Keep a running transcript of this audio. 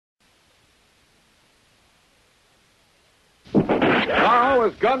Now,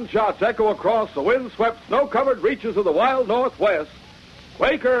 as gunshots echo across the wind-swept, snow-covered reaches of the wild Northwest,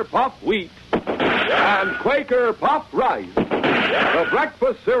 Quaker Puffed Wheat and Quaker Puffed Rice, the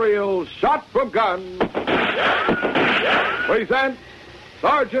breakfast cereal shot from guns, present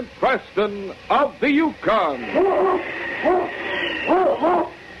Sergeant Preston of the Yukon.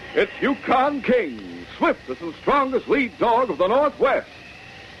 It's Yukon King, swiftest and strongest lead dog of the Northwest,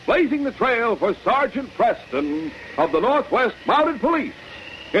 blazing the trail for Sergeant Preston of the Northwest Mounted Police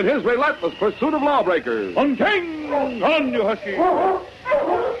in his relentless pursuit of lawbreakers. On King! On, you husky!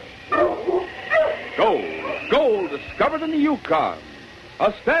 Gold discovered in the Yukon.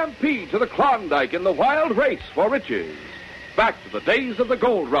 A stampede to the Klondike in the wild race for riches. Back to the days of the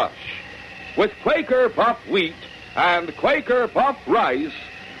gold rush. With Quaker Puffed Wheat and Quaker Puffed Rice,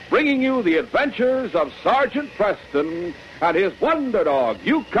 bringing you the adventures of Sergeant Preston and his wonder dog,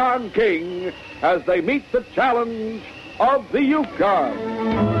 Yukon King, as they meet the challenge of the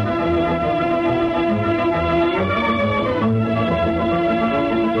Yukon.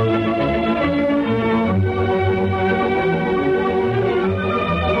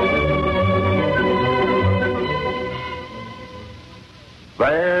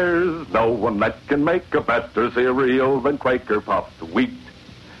 There's no one that can make a better cereal than Quaker Puffed Wheat.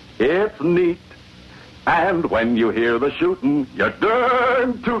 It's neat. And when you hear the shootin', you're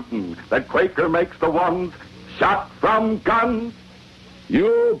darn tootin' that Quaker makes the ones shot from guns.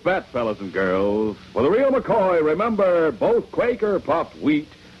 You bet, fellas and girls. For the real McCoy, remember both Quaker Puffed Wheat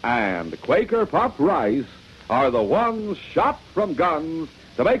and Quaker Puffed Rice are the ones shot from guns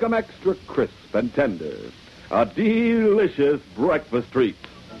to make 'em extra crisp and tender. A delicious breakfast treat.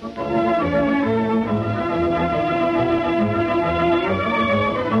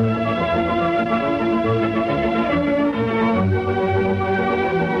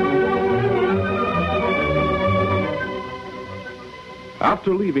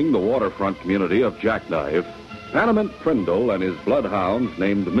 After leaving the waterfront community of Jackknife, Panamint Prindle and his bloodhounds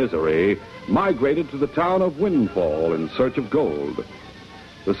named Misery migrated to the town of Windfall in search of gold.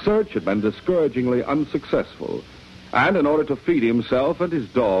 The search had been discouragingly unsuccessful, and in order to feed himself and his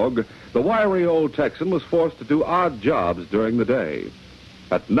dog, the wiry old Texan was forced to do odd jobs during the day.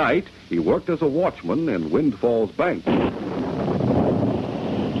 At night, he worked as a watchman in Windfall's bank.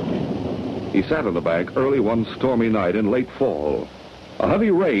 He sat on the bank early one stormy night in late fall. A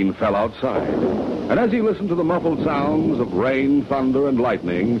heavy rain fell outside, and as he listened to the muffled sounds of rain, thunder, and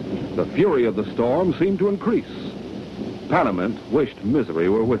lightning, the fury of the storm seemed to increase. Panamint wished Misery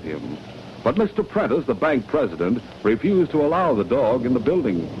were with him, but Mr. Prentice, the bank president, refused to allow the dog in the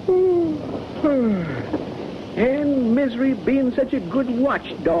building. And Misery being such a good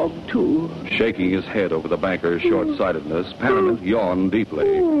watchdog, too. Shaking his head over the banker's short-sightedness, Panamint yawned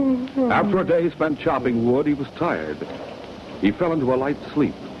deeply. After a day spent chopping wood, he was tired. He fell into a light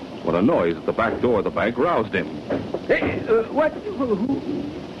sleep when a noise at the back door of the bank roused him. Hey, what?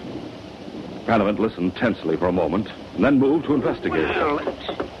 Panamint listened tensely for a moment, and then moved to investigate. Well,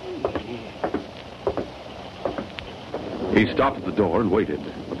 He stopped at the door and waited,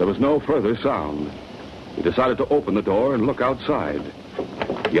 but there was no further sound. He decided to open the door and look outside.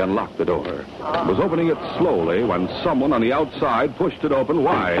 He unlocked the door and was opening it slowly when someone on the outside pushed it open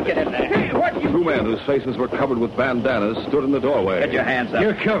wide. Get in there. Hey, what? Two men whose faces were covered with bandanas stood in the doorway. Get your hands up.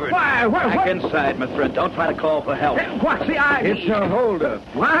 You're covered. Why? Back inside, my friend. Don't try to call for help. What's the idea? It's a holdup.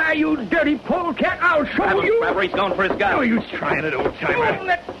 Why, you dirty polecat, I'll show you. Remember, he's going for his gun. Oh, you trying it, old timer. Oh,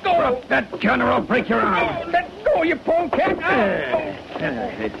 let go. Drop that gun or I'll break your arm. Oh, let go, you polecat.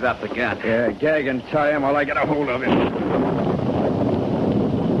 He dropped the gun. Yeah, gag and tie him while I get a hold of him.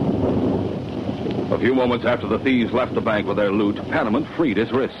 A few moments after the thieves left the bank with their loot, Panamint freed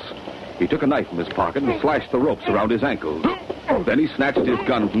his wrists. He took a knife from his pocket and slashed the ropes around his ankles. Then he snatched his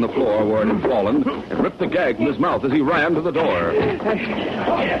gun from the floor where it had fallen and ripped the gag from his mouth as he ran to the door.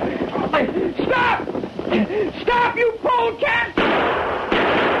 Stop! Stop, you polecat!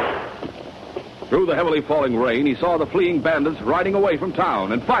 Through the heavily falling rain, he saw the fleeing bandits riding away from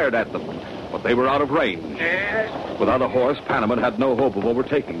town and fired at them. But they were out of range. Without a horse, Panamint had no hope of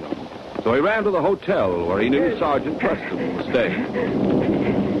overtaking them. So he ran to the hotel where he knew Sergeant Preston was staying.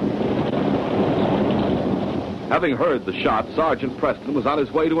 Having heard the shot, Sergeant Preston was on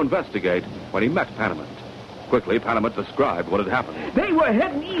his way to investigate when he met Panamint. Quickly, Panamint described what had happened. They were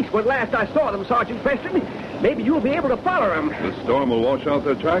heading east when last I saw them, Sergeant Preston. Maybe you'll be able to follow them. The storm will wash out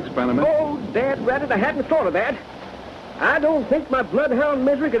their tracks, Panamint. Oh, Dad Rabbit, I hadn't thought of that. I don't think my bloodhound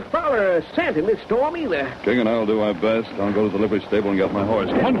Misery could follow a scent in this storm either. King and I'll do our best. I'll go to the livery stable and get my horse.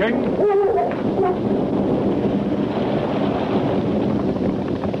 Come on, King.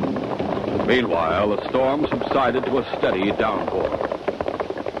 Meanwhile, the storm subsided to a steady downpour.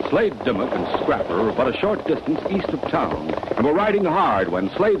 Slade, Dimmock, and Scrapper were but a short distance east of town and were riding hard when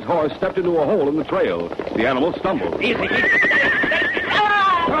Slade's horse stepped into a hole in the trail. The animal stumbled. Easy.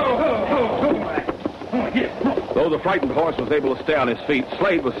 Though the frightened horse was able to stay on his feet,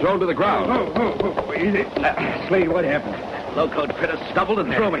 Slade was thrown to the ground. Easy. Slade, what happened? Locoed critter stumbled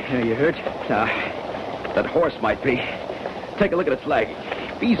and threw me. You hurt? That horse might be. Take a look at its leg.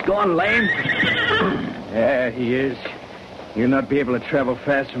 He's gone lame. Yeah, he is. You'll not be able to travel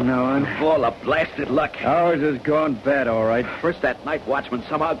fast from now on. Full of blasted luck. Ours has gone bad, all right. First, that night watchman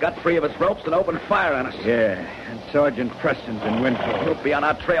somehow got free of his ropes and opened fire on us. Yeah, and Sergeant Preston's in Windfall. He'll be on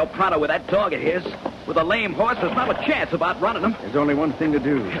our trail pronto with that dog of his. With a lame horse, there's not a chance of outrunning him. There's only one thing to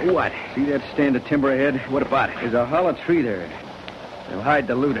do. What? See that stand of timber ahead? What about it? There's a hollow tree there. They'll hide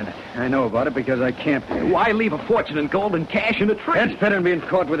the loot in it. I know about it because I camped there. Why leave a fortune in gold and cash in a tree? That's better than being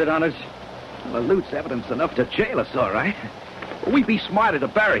caught with it on us. The loot's evidence enough to jail us, all right. We'd be smarter to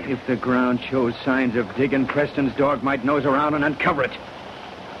bury it. If the ground shows signs of digging, Preston's dog might nose around and uncover it.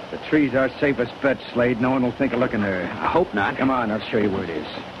 The tree's our safest bet, Slade. No one will think of looking there. I hope not. Come on, I'll show you where it is.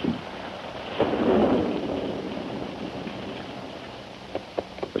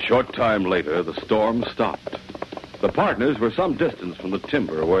 A short time later, the storm stopped. The partners were some distance from the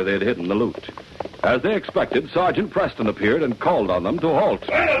timber where they had hidden the loot. As they expected, Sergeant Preston appeared and called on them to halt.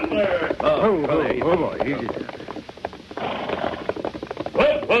 Oh, boy, easy.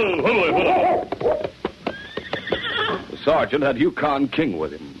 The sergeant had Yukon King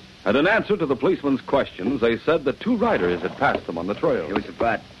with him. And in answer to the policeman's questions, they said that two riders had passed them on the trail. It was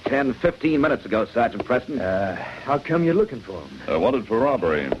about 10, 15 minutes ago, Sergeant Preston. How come you're looking for him? Wanted for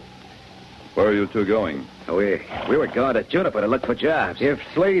robbery. Where are you two going? We were going to Juniper to look for jobs. If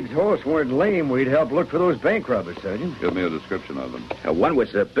Slade's horse weren't lame, we'd help look for those bank robbers, Sergeant. Give me a description of them. One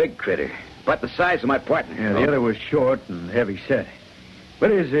was a big critter, about the size of my partner. Yeah, the other was short and heavy set.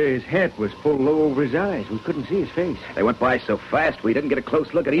 But his hat was pulled low over his eyes. We couldn't see his face. They went by so fast, we didn't get a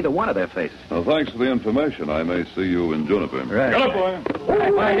close look at either one of their faces. Well, thanks for the information. I may see you in Juniper. Right. Get up, boy.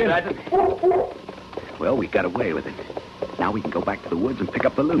 Sergeant. Well, we got away with it. Now we can go back to the woods and pick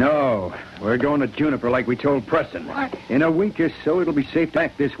up the loot. No, we're going to Juniper like we told Preston. What? In a week or so, it'll be safe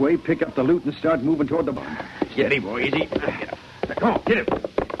back this way, pick up the loot, and start moving toward the barn. Steady, boy, easy. Come on, get him.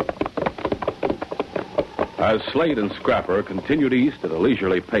 As Slade and Scrapper continued east at a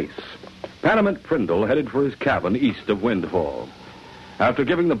leisurely pace, Panamint Prindle headed for his cabin east of Windfall. After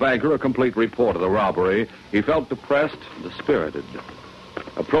giving the banker a complete report of the robbery, he felt depressed and dispirited.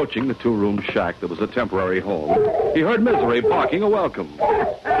 Approaching the two-room shack that was a temporary home, he heard Misery barking a welcome.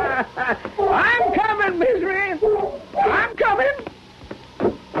 I'm coming, Misery. I'm coming.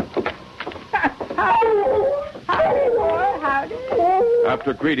 Howdy.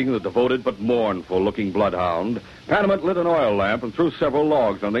 After greeting the devoted but mournful-looking bloodhound, Panamint lit an oil lamp and threw several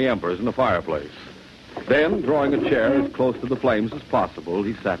logs on the embers in the fireplace. Then, drawing a chair as close to the flames as possible,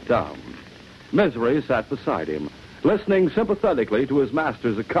 he sat down. Misery sat beside him, listening sympathetically to his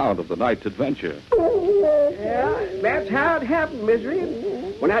master's account of the night's adventure. Yeah, that's how it happened, Misery.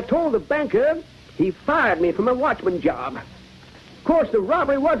 When I told the banker, he fired me from my watchman job. Of course, the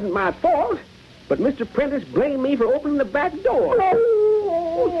robbery wasn't my fault, but Mr. Prentice blamed me for opening the back door.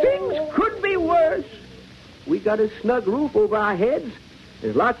 Things could be worse. We got a snug roof over our heads.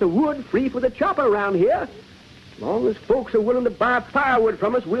 There's lots of wood free for the chopper around here. As long as folks are willing to buy firewood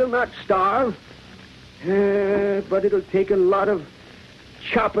from us, we'll not starve. But it'll take a lot of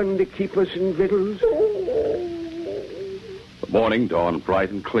chopping to keep us in victuals. The morning dawned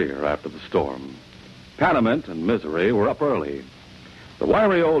bright and clear after the storm. Panamint and Misery were up early. The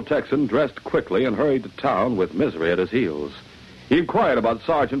wiry old Texan dressed quickly and hurried to town with Misery at his heels. He inquired about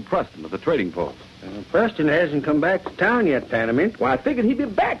Sergeant Preston at the trading post. Preston hasn't come back to town yet, Panamint. Well, I figured he'd be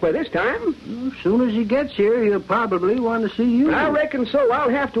back by this time. As soon as he gets here, he'll probably want to see you. I reckon so. I'll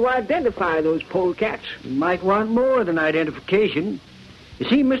have to identify those polecats. You might want more than identification. You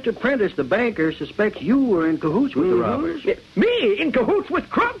see, Mr. Prentice, the banker, suspects you were in cahoots with the robbers. Me? In cahoots with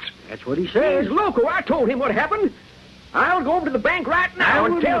crooks? That's what he says. He's loco. I told him what happened. I'll go over to the bank right now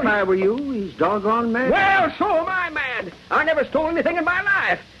and tell him. If I were you, he's doggone mad. Well, so am I mad. I never stole anything in my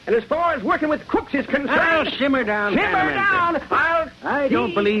life. And as far as working with crooks is concerned... I'll simmer down, Panamint. I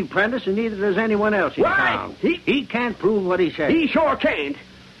don't believe Prentice, and neither does anyone else in town. He can't prove what he says. He sure can't.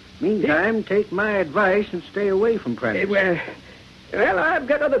 Meantime, take my advice and stay away from Prentice. Well, I've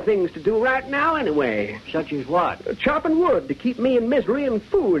got other things to do right now anyway. Such as what? Chopping wood to keep me in misery and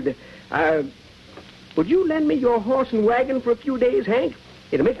food. Would you lend me your horse and wagon for a few days, Hank?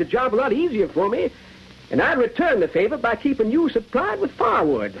 It'll make the job a lot easier for me. And I'd return the favor by keeping you supplied with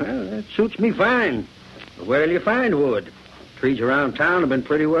firewood. Well, that suits me fine. Where'll you find wood? Trees around town have been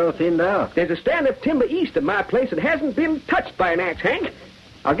pretty well thinned out. There's a stand of timber east of my place that hasn't been touched by an axe, Hank.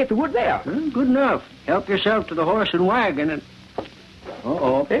 I'll get the wood there. Well, good enough. Help yourself to the horse and wagon and...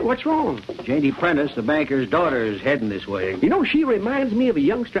 Uh-oh. Hey, what's wrong? J.D. Prentice, the banker's daughter, is heading this way. You know, she reminds me of a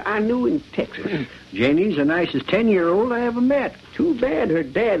youngster I knew in Texas. Janie's the nicest 10-year-old I ever met. Too bad her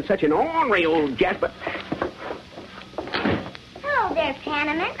dad's such an ornery old Jasper. Hello there,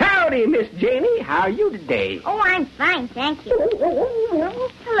 Panamint. Howdy, Miss Janie. How are you today? Oh, I'm fine, thank you.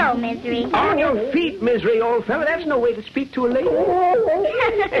 Hello, Misery. On your feet, Misery, old fella. That's no way to speak to a lady.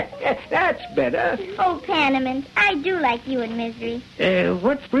 That's better. Oh, Panamint, I do like you and Misery.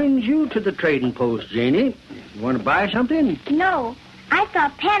 What brings you to the trading post, Janie? You want to buy something? No, I saw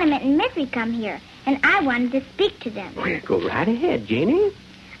Panamint and Misery come here, and I wanted to speak to them. Well, go right ahead, Janie.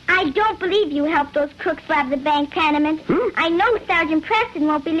 I don't believe you helped those crooks rob the bank, Panamint. I know Sergeant Preston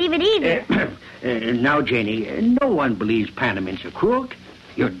won't believe it either. Now, Janie, no one believes Panamint's a crook.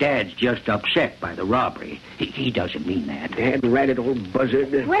 Your dad's just upset by the robbery. He doesn't mean that. Dad-ratted old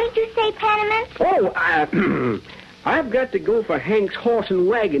buzzard. What did you say, Panamint? Oh, I've got to go for Hank's horse and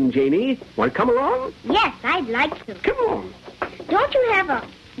wagon, Janie. Want to come along? Yes, I'd like to. Come on. Don't you have a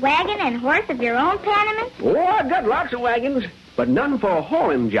wagon and horse of your own, Panamint? Oh, I've got lots of wagons, but none for a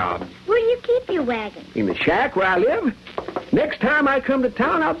hauling job. Where do you keep your wagon? In the shack where I live. Next time I come to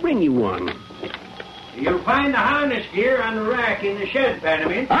town, I'll bring you one. You'll find the harness gear on the rack in the shed,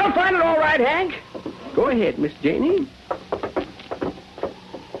 Panamint. I'll find it all right, Hank. Go ahead, Miss Janie.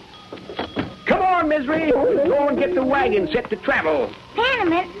 Come on, Misery. Go and get the wagon set to travel.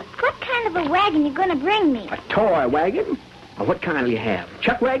 Panamint, what kind of a wagon you going to bring me? A toy wagon? Now, what kind will you have?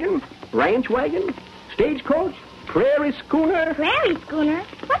 Chuck wagon? Ranch wagon? Stagecoach? Prairie schooner? Prairie schooner?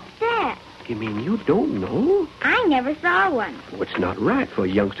 What's that? You mean you don't know? I never saw one. Oh, it's not right for a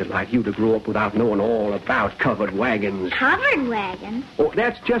youngster like you to grow up without knowing all about covered wagons. Covered wagon? Oh,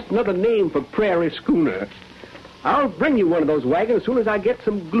 that's just another name for prairie schooner. I'll bring you one of those wagons as soon as I get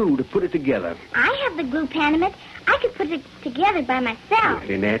some glue to put it together. I have the glue, Panamint. I could put it together by myself. Well,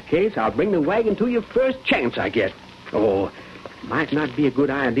 in that case, I'll bring the wagon to you first chance I get. Oh, might not be a good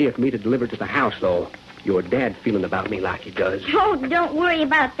idea for me to deliver it to the house, though. Your dad's feeling about me like he does. Oh, don't worry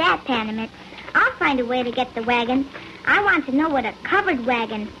about that, Panamint. I'll find a way to get the wagon. I want to know what a covered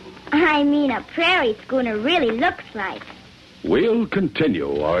wagon, I mean a prairie schooner, really looks like. We'll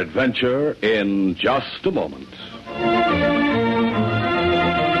continue our adventure in just a moment.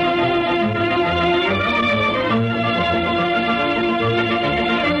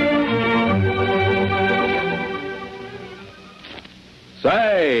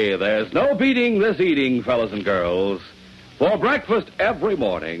 Say, there's no beating this eating, fellas and girls. For breakfast every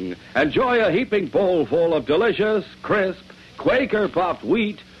morning, enjoy a heaping bowl full of delicious, crisp, Quaker-popped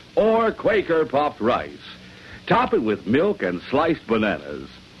wheat or Quaker-popped rice. Top it with milk and sliced bananas.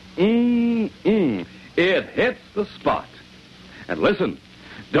 It hits the spot. And listen,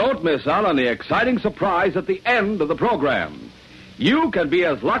 don't miss out on the exciting surprise at the end of the program. You can be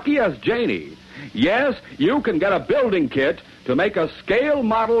as lucky as Janie. Yes, you can get a building kit to make a scale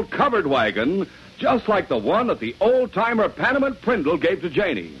model covered wagon just like the one that the old-timer Panamint Prindle gave to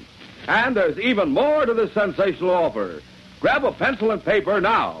Janie. And there's even more to this sensational offer. Grab a pencil and paper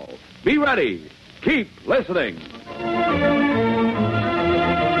now. Be ready. Keep listening.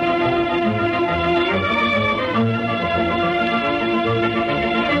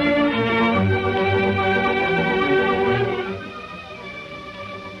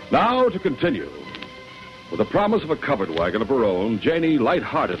 Now to continue. With the promise of a covered wagon of her own, Janie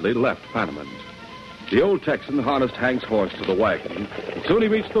lightheartedly left Panamint. The old Texan harnessed Hank's horse to the wagon, and soon he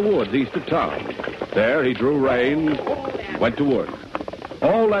reached the woods east of town. There he drew rein and went to work.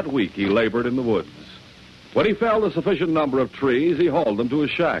 All that week he labored in the woods. When he felled a sufficient number of trees, he hauled them to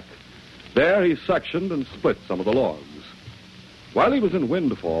his shack. There he sectioned and split some of the logs. While he was in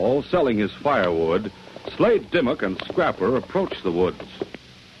Windfall selling his firewood, Slade Dimmock and Scrapper approached the woods.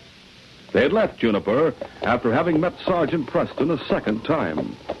 They had left Juniper after having met Sergeant Preston a second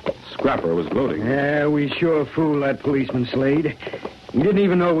time. Scrapper was gloating. Yeah, we sure fooled that policeman, Slade. He didn't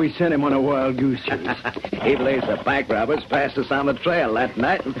even know we sent him on a wild goose chase. He believes the bank robbers passed us on the trail that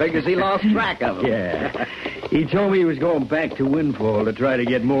night and figures he lost track of them. Yeah. He told me he was going back to Windfall to try to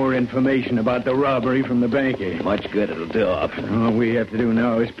get more information about the robbery from the banker. Much good it'll do up. All we have to do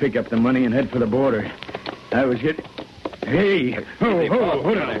now is pick up the money and head for the border. I was getting... Hey!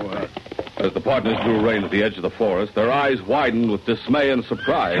 Hold on. As the partners drew rein at the edge of the forest, their eyes widened with dismay and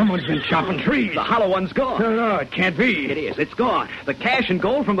surprise. Someone's been chopping trees. The hollow one's gone. No, it can't be. It is. It's gone. The cash and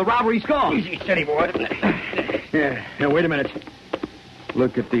gold from the robbery's gone. Easy, steady, boy. Yeah, now, wait a minute.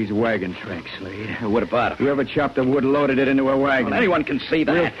 Look at these wagon tracks, Slade. What about it? Whoever chopped the wood loaded it into a wagon. Well, anyone can see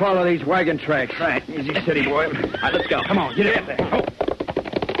that. We'll follow these wagon tracks. Right. Easy, steady, boy. All right, let's go. Come on, get in there. Oh.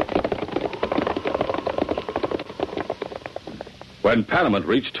 When Panamint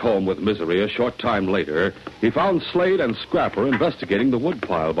reached home with Misery a short time later, he found Slade and Scrapper investigating the wood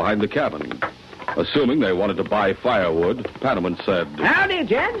pile behind the cabin. Assuming they wanted to buy firewood, Panamint said, Howdy,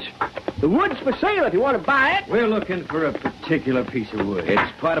 gents. The wood's for sale if you want to buy it. We're looking for a particular piece of wood.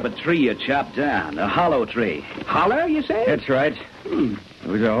 It's part of a tree you chopped down, a hollow tree. Holler, you say? That's right.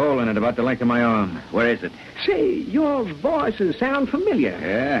 There was a hole in it about the length of my arm. Where is it? Say, your voices sound familiar.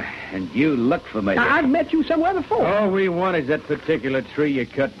 Yeah, and you look familiar. Now, I've met you somewhere before. All we want is that particular tree you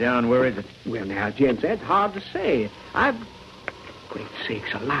cut down. Where is it? Well, now, gents, that's hard to say. Great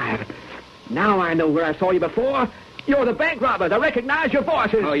sakes alive. Now I know where I saw you before. You're the bank robbers. I recognize your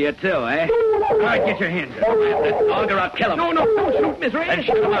voices. Oh, you too, eh? All right, get your hands up. Auger, I'll kill him. No, don't shoot, Misery. Then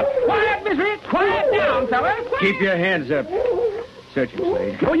shoot him up. Quiet, Misery. Quiet down, fella. Quiet. Keep your hands up. Search him,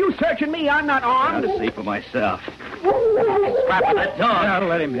 Slade. No, you searching me. I'm not armed. I'll see for myself. Scrapper that dog. Now,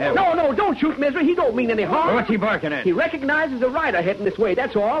 let him have it. No, don't shoot, Misery. He don't mean any harm. What's he barking at? He recognizes a rider heading this way,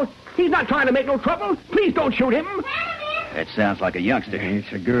 that's all. He's not trying to make no trouble. Please don't shoot him. That sounds like a youngster.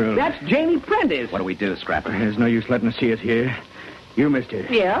 It's a girl. That's Janie Prentice. What do we do, Scrapper? There's no use letting her see us here. You, mister.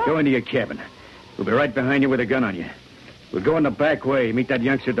 Yeah? Go into your cabin. We'll be right behind you with a gun on you. We'll go in the back way, meet that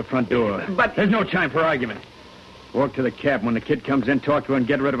youngster at the front door. But... There's no time for argument. Walk to the cabin. When the kid comes in, talk to her and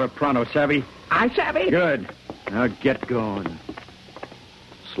get rid of her pronto, savvy? I savvy. Good. Now get going.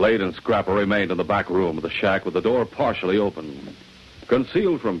 Slade and Scrapper remained in the back room of the shack with the door partially open.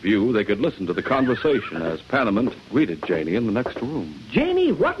 Concealed from view, they could listen to the conversation as Panamint greeted Janie in the next room.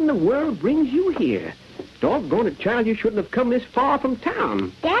 Janie, what in the world brings you here? Doggone it, child, you shouldn't have come this far from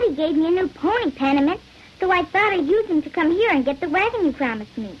town. Daddy gave me a new pony, Panamint, so I thought I'd use him to come here and get the wagon you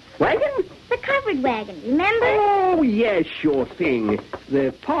promised me. Wagon? The covered wagon, remember? Oh, yes, sure thing.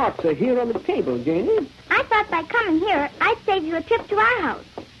 The parts are here on the table, Janie. I thought by coming here, I'd save you a trip to our house.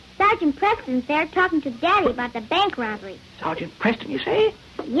 Sergeant Preston's there talking to Daddy about the bank robbery. Sergeant Preston, you say?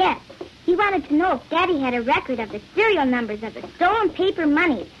 Yes. He wanted to know if Daddy had a record of the serial numbers of the stolen paper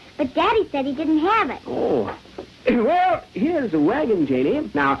money, but Daddy said he didn't have it. Oh. Well, here's the wagon, Janie.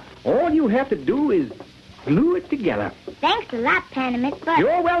 Now, all you have to do is glue it together. Thanks a lot, Panamint, but...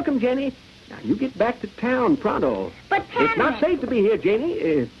 You're welcome, Janie. Now, you get back to town pronto. But, Panamint... It's not safe to be here,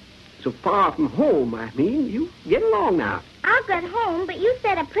 Janie. So far from home, I mean. You get along now. I'll get home, but you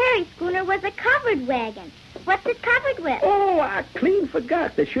said a prairie schooner was a covered wagon. What's it covered with? Oh, I clean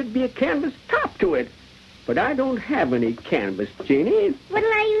forgot. There should be a canvas top to it. But I don't have any canvas, Janie. What'll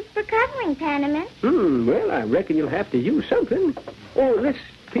I use for covering, Panamint? Well, I reckon you'll have to use something. Oh, this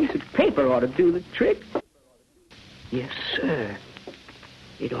piece of paper ought to do the trick. Yes, sir.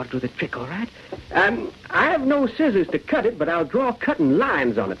 It ought to do the trick, all right. I have no scissors to cut it, but I'll draw cutting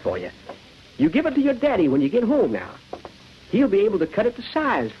lines on it for you. You give it to your daddy when you get home now. He'll be able to cut it to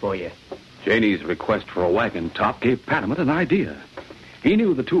size for you. Janie's request for a wagon top gave Panamint an idea. He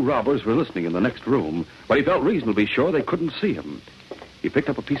knew the two robbers were listening in the next room, but he felt reasonably sure they couldn't see him. He picked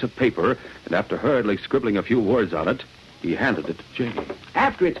up a piece of paper, and after hurriedly scribbling a few words on it, he handed it to Janie.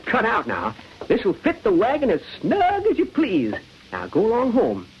 After it's cut out now, this will fit the wagon as snug as you please. Now, go along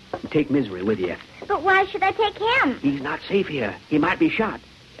home and take Misery with you. But why should I take him? He's not safe here. He might be shot.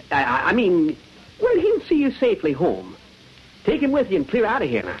 I mean, well, he'll see you safely home. Take him with you and clear out of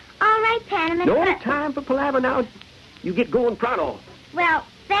here now. All right, Panamint. No but... time for palaver now. You get going pronto. Well,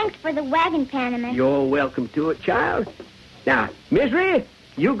 thanks for the wagon, Panamint. You're welcome to it, child. Now, Misery,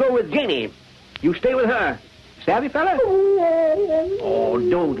 you go with Janie. You stay with her. Savvy, fella? Oh,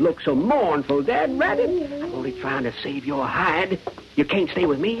 don't look so mournful, Dad Rabbit. I'm only trying to save your hide. You can't stay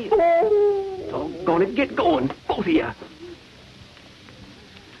with me. Doggone it, get going, both of you.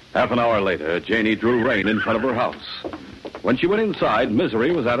 Half an hour later, Janie drew rein in front of her house. When she went inside,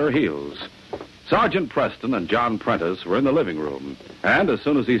 Misery was at her heels. Sergeant Preston and John Prentice were in the living room. And as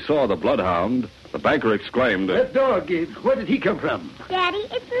soon as he saw the bloodhound, the banker exclaimed, That dog, where did he come from? Daddy,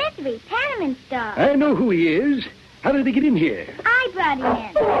 it's Misery, Panamint's dog. I know who he is. How did he get in here? I brought him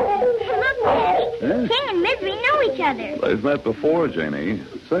in. Look, Daddy. King and Misery know each other. They've met before, Janie.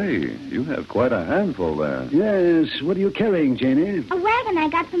 Say, you have quite a handful there. Yes, what are you carrying, Janie? A wagon I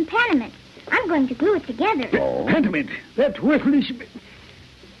got from Panamint. I'm going to glue it together. Oh. Panamint, that worthless...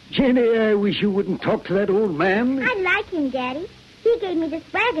 Janie, I wish you wouldn't talk to that old man. I like him, Daddy. He gave me this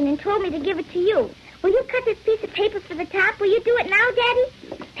wagon and told me to give it to you. Will you cut this piece of paper for the top? Will you do it now,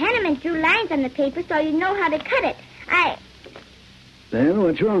 Daddy? Panamint drew lines on the paper so you know how to cut it. Well,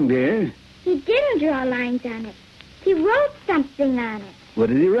 what's wrong, dear? He didn't draw lines on it. He wrote something on it. What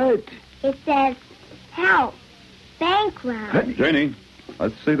did he write? It says, help, bank rob. Janie,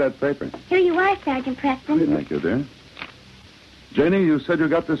 let's see that paper. Here you are, Sergeant Preston. Thank you, dear. Janie, you said you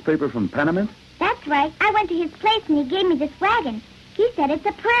got this paper from Panamint? That's right. I went to his place and he gave me this wagon. He said it's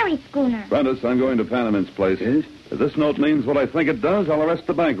a prairie schooner. Prentice, I'm going to Panamint's place. Yes? If this note means what I think it does, I'll arrest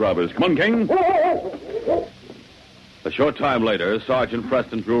the bank robbers. Come on, King. A short time later, Sergeant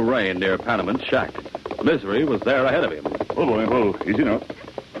Preston drew rein near Panamint's shack. Misery was there ahead of him. Oh, boy, oh, easy now.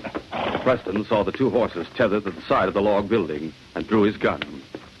 Preston saw the two horses tethered at the side of the log building and drew his gun.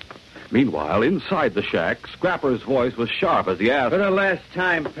 Meanwhile, inside the shack, Scrapper's voice was sharp as he asked, For the last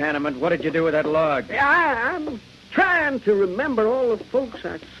time, Panamint, what did you do with that log? I'm trying to remember all the folks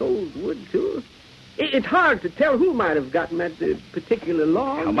I sold wood to. It's hard to tell who might have gotten that particular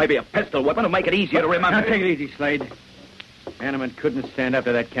log. Well, maybe a pistol weapon will make it easier to remember. Now, take it easy, Slade. Panamint couldn't stand up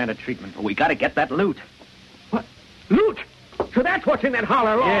to that kind of treatment. We got to get that loot. What? Loot? So that's what's in that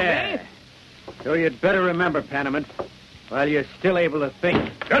holler log, Yeah. eh? So you'd better remember, Panamint, while you're still able to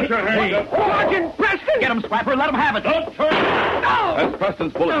think. Get your hands up. Sergeant Preston! Get him, Scrapper. Let him have it. Don't turn. No! As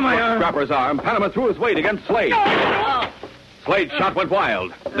Preston's bullet Oh, my struck arm. Scrapper's arm, Panamint threw his weight against Slade. Slade's shot went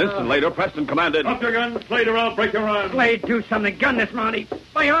wild. An instant later, Preston commanded, Drop your gun, Slade, or I'll break your arm. Slade, do something. Gun this, Mountie.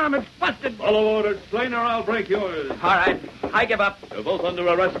 My arm is busted. Follow orders, Slade, or I'll break yours. All right. I give up. You're both under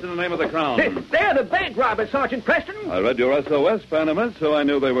arrest in the name of the Crown. They're the bank robbers, Sergeant Preston. I read your SOS, Panamint, so I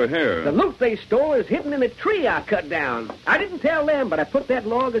knew they were The here. loot they stole is hidden in a tree I cut down. I didn't tell them, but I put that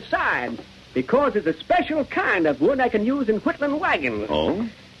log aside because it's a special kind of wood I can use in whittling wagons. Oh?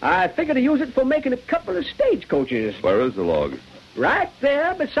 I figured to use it for making a couple of stagecoaches. Where is the log? Right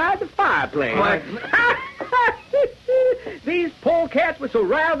there beside the fireplace. These polecats were so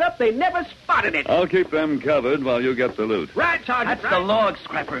riled up they never spotted it. I'll keep them covered while you get the loot. Right, Sergeant. That's the log,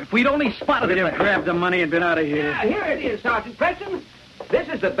 Scrapper. If we'd only spotted We'd it. have grabbed the money and been out of here. Yeah, here it is, Sergeant Preston. This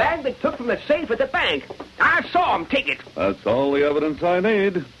is the bag they took from the safe at the bank. I saw them take it. That's all the evidence I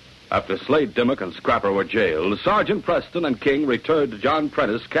need. After Slade Dimmock and Scrapper were jailed, Sergeant Preston and King returned to John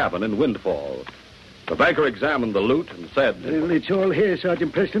Prentice's cabin in Windfall. The banker examined the loot and said, Well, it's all here,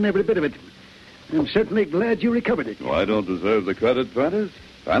 Sergeant Preston, every bit of it. I'm certainly glad you recovered it. Oh, I don't deserve the credit, Prentice.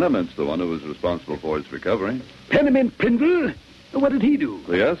 Panamint's the one who was responsible for its recovery. Panamint Prindle? What did he do?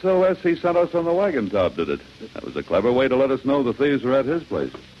 The SOS he sent us on the wagon top did it. That was a clever way to let us know the thieves were at his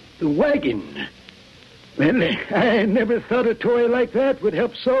place. The wagon. Well, I never thought a toy like that would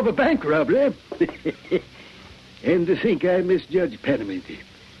help solve a bank robbery. And to think I misjudged Panamint.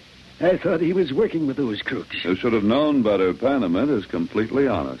 I thought he was working with those crooks. You should have known better. Panamint is completely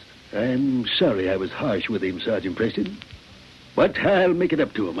honest. I'm sorry I was harsh with him, Sergeant Preston. But I'll make it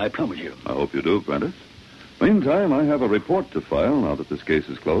up to him, I promise you. I hope you do, Prentice. Meantime, I have a report to file now that this case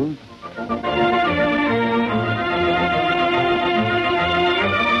is closed.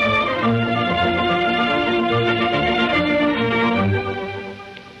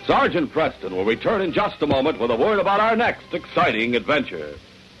 Sergeant Preston will return in just a moment with a word about our next exciting adventure.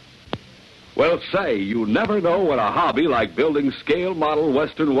 Well, say, you never know when a hobby like building scale model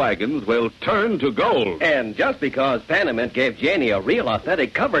Western wagons will turn to gold. And just because Panamint gave Janie a real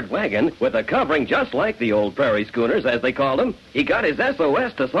authentic covered wagon with a covering just like the old prairie schooners, as they called them, he got his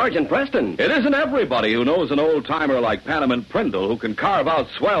SOS to Sergeant Preston. It isn't everybody who knows an old-timer like Panamint Prindle who can carve out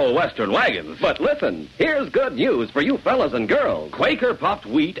swell Western wagons. But listen, here's good news for you fellas and girls. Quaker Puffed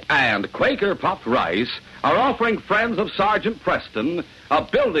Wheat and Quaker Puffed Rice are offering friends of Sergeant Preston a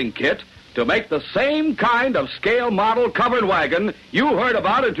building kit to make the same kind of scale model covered wagon you heard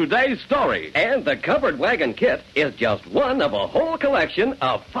about in today's story. And the covered wagon kit is just one of a whole collection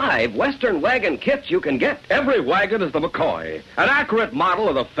of 5 Western wagon kits you can get. Every wagon is the McCoy, an accurate model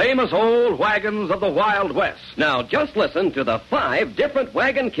of the famous old wagons of the Wild West. Now, just listen to the 5 different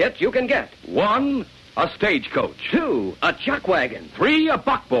wagon kits you can get. 1, a stagecoach. 2, a chuck wagon. 3, a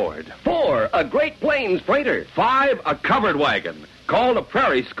buckboard. 4, a Great Plains freighter. 5, a covered wagon, called a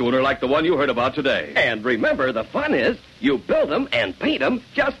prairie schooner like the one you heard about today. And remember, the fun is you build them and paint them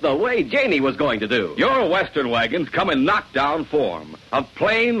just the way Janie was going to do. Your Western wagons come in knockdown form of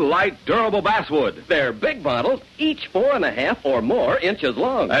plain, light, durable basswood. They're big models, each 4.5 or more inches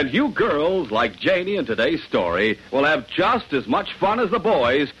long. And you girls, like Janie in today's story, will have just as much fun as the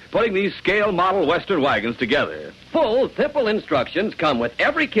boys putting these scale model Western wagons together. Full, simple instructions come with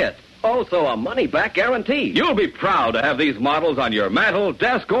every kit. Also, a money-back guarantee. You'll be proud to have these models on your mantel,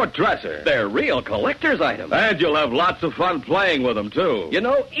 desk, or dresser. They're real collector's items. And you'll have lots of fun playing with them, too. You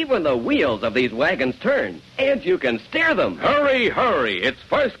know, even the wheels of these wagons turn, and you can steer them. Hurry, hurry. It's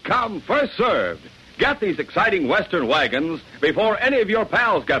first come, first served. Get these exciting Western wagons before any of your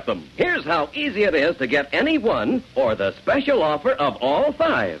pals get them. Here's how easy it is to get any one or the special offer of all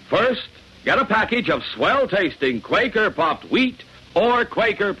 5. First, get a package of swell-tasting Quaker popped wheat or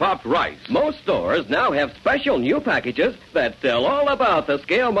Quaker popped rice. Most stores now have special new packages that tell all about the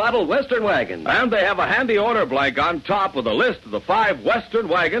scale model Western wagons. And they have a handy order blank on top with a list of the 5 Western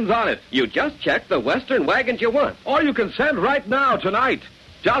wagons on it. You just check the Western wagons you want. Or you can send right now, tonight.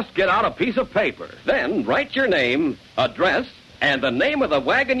 Just get out a piece of paper. Then write your name, address, and the name of the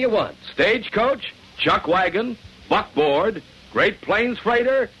wagon you want. Stagecoach, chuck wagon, buckboard, Great Plains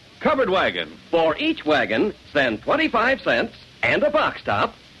freighter, covered wagon. For each wagon, send 25 cents and a box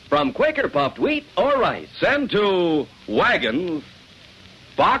top from Quaker puffed wheat or rice. Send to Wagons,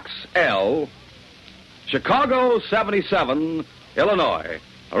 Box L, Chicago 77, Illinois.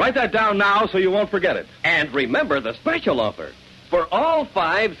 I'll write that down now so you won't forget it. And remember the special offer. For all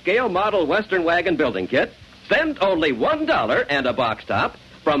 5 scale model Western wagon building kits, send only $1 and a box top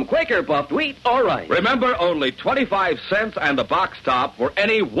from Quaker puffed wheat or rice. Remember, only 25 cents and a box top for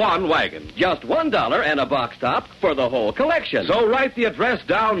any one wagon. Just $1 and a box top for the whole collection. So write the address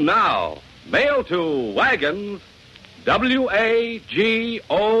down now. Mail to Wagons, Wagons,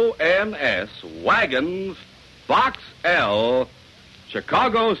 Wagons, Box L,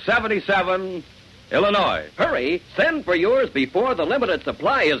 Chicago 77, Illinois. Hurry, send for yours before the limited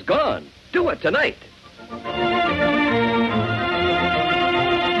supply is gone. Do it tonight.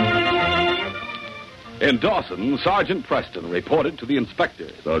 In Dawson, Sergeant Preston reported to the inspector.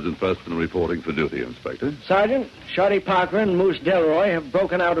 Sergeant Preston reporting for duty, Inspector. Sergeant, Shorty Parker and Moose Delroy have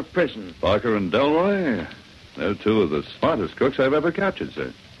broken out of prison. Parker and Delroy? They're 2 of the smartest crooks I've ever captured,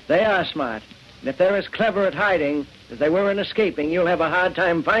 sir. They are smart. And if they're as clever at hiding as they were in escaping, you'll have a hard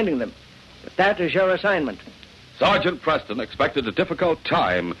time finding them. But that is your assignment. Sergeant Preston expected a difficult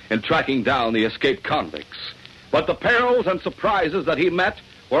time in tracking down the escaped convicts. But the perils and surprises that he met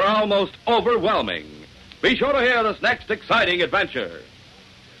were almost overwhelming. Be sure to hear this next exciting adventure.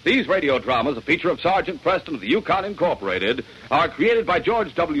 These radio dramas, a feature of Sergeant Preston of the Yukon Incorporated, are created by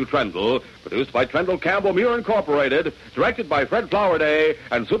George W. Trendle, produced by Trendle Campbell Muir Incorporated, directed by Fred Flowerday,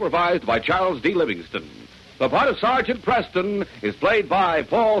 and supervised by Charles D. Livingston. The part of Sergeant Preston is played by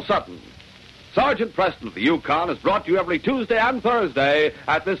Paul Sutton. Sergeant Preston of the Yukon is brought to you every Tuesday and Thursday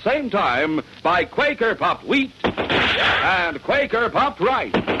at the same time by Quaker Puffed Wheat and Quaker Puffed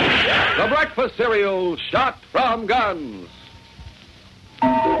Rice, the breakfast cereal shot from guns.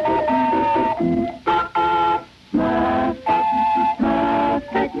 Muffet,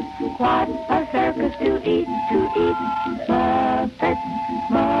 what a circus to eat.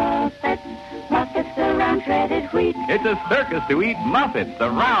 Muffets, the round shredded wheat. It's a circus to eat Muffets, the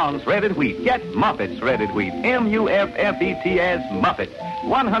round shredded wheat. Get Muffets shredded wheat. Muffets Muffets.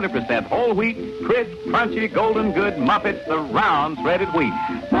 100% whole wheat, crisp, crunchy, golden good Muffets, the round shredded wheat.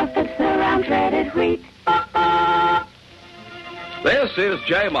 Muffets, the round shredded wheat. This is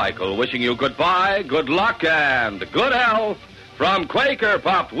J. Michael wishing you goodbye, good luck, and good health from Quaker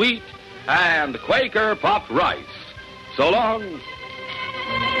Puffed Wheat and Quaker Puffed Rice. So long.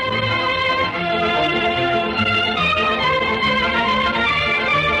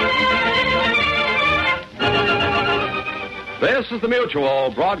 This is the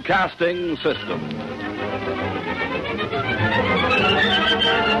Mutual Broadcasting System.